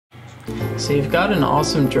So you've got an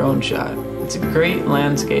awesome drone shot. It's a great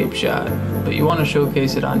landscape shot, but you want to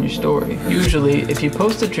showcase it on your story. Usually, if you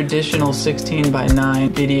post a traditional 16:9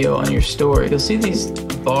 video on your story, you'll see these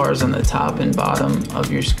bars on the top and bottom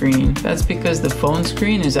of your screen. That's because the phone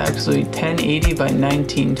screen is actually 1080 by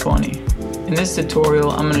 1920. In this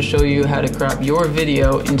tutorial, I'm going to show you how to crop your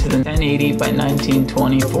video into the 1080 by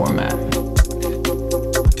 1920 format.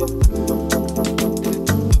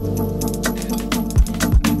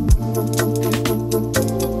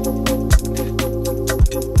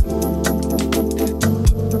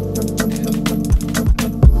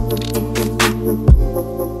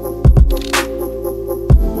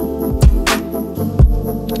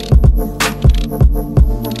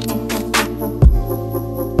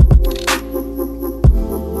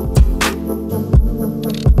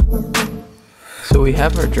 So we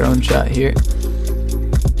have our drone shot here.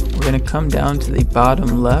 We're going to come down to the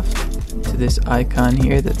bottom left to this icon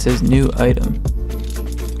here that says new item.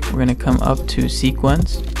 We're going to come up to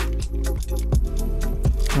sequence.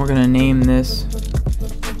 And we're going to name this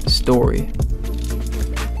story.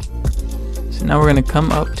 So now we're going to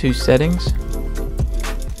come up to settings.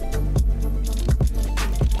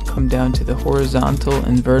 Come down to the horizontal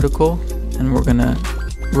and vertical, and we're going to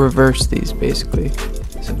reverse these basically.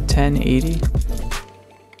 So 1080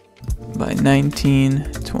 by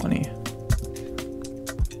 1920.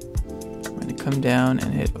 I'm going to come down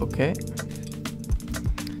and hit OK.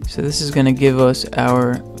 So this is going to give us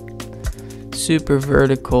our super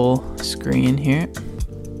vertical screen here.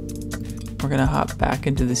 We're going to hop back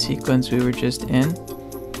into the sequence we were just in.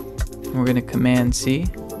 We're going to Command C.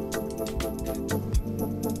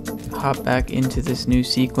 Hop back into this new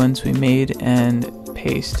sequence we made and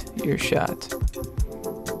paste your shot.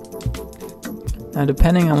 Now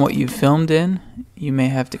depending on what you filmed in, you may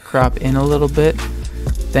have to crop in a little bit.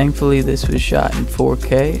 Thankfully this was shot in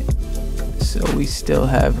 4K, so we still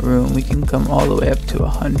have room. We can come all the way up to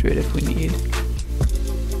 100 if we need.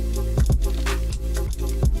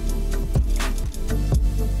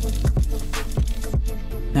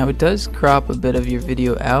 Now it does crop a bit of your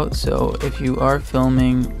video out, so if you are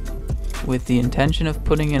filming with the intention of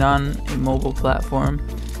putting it on a mobile platform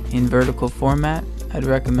in vertical format, I'd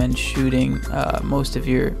recommend shooting most of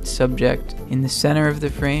your subject in the center of the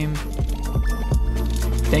frame.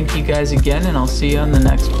 Thank you guys again, and I'll see you on the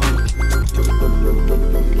next one.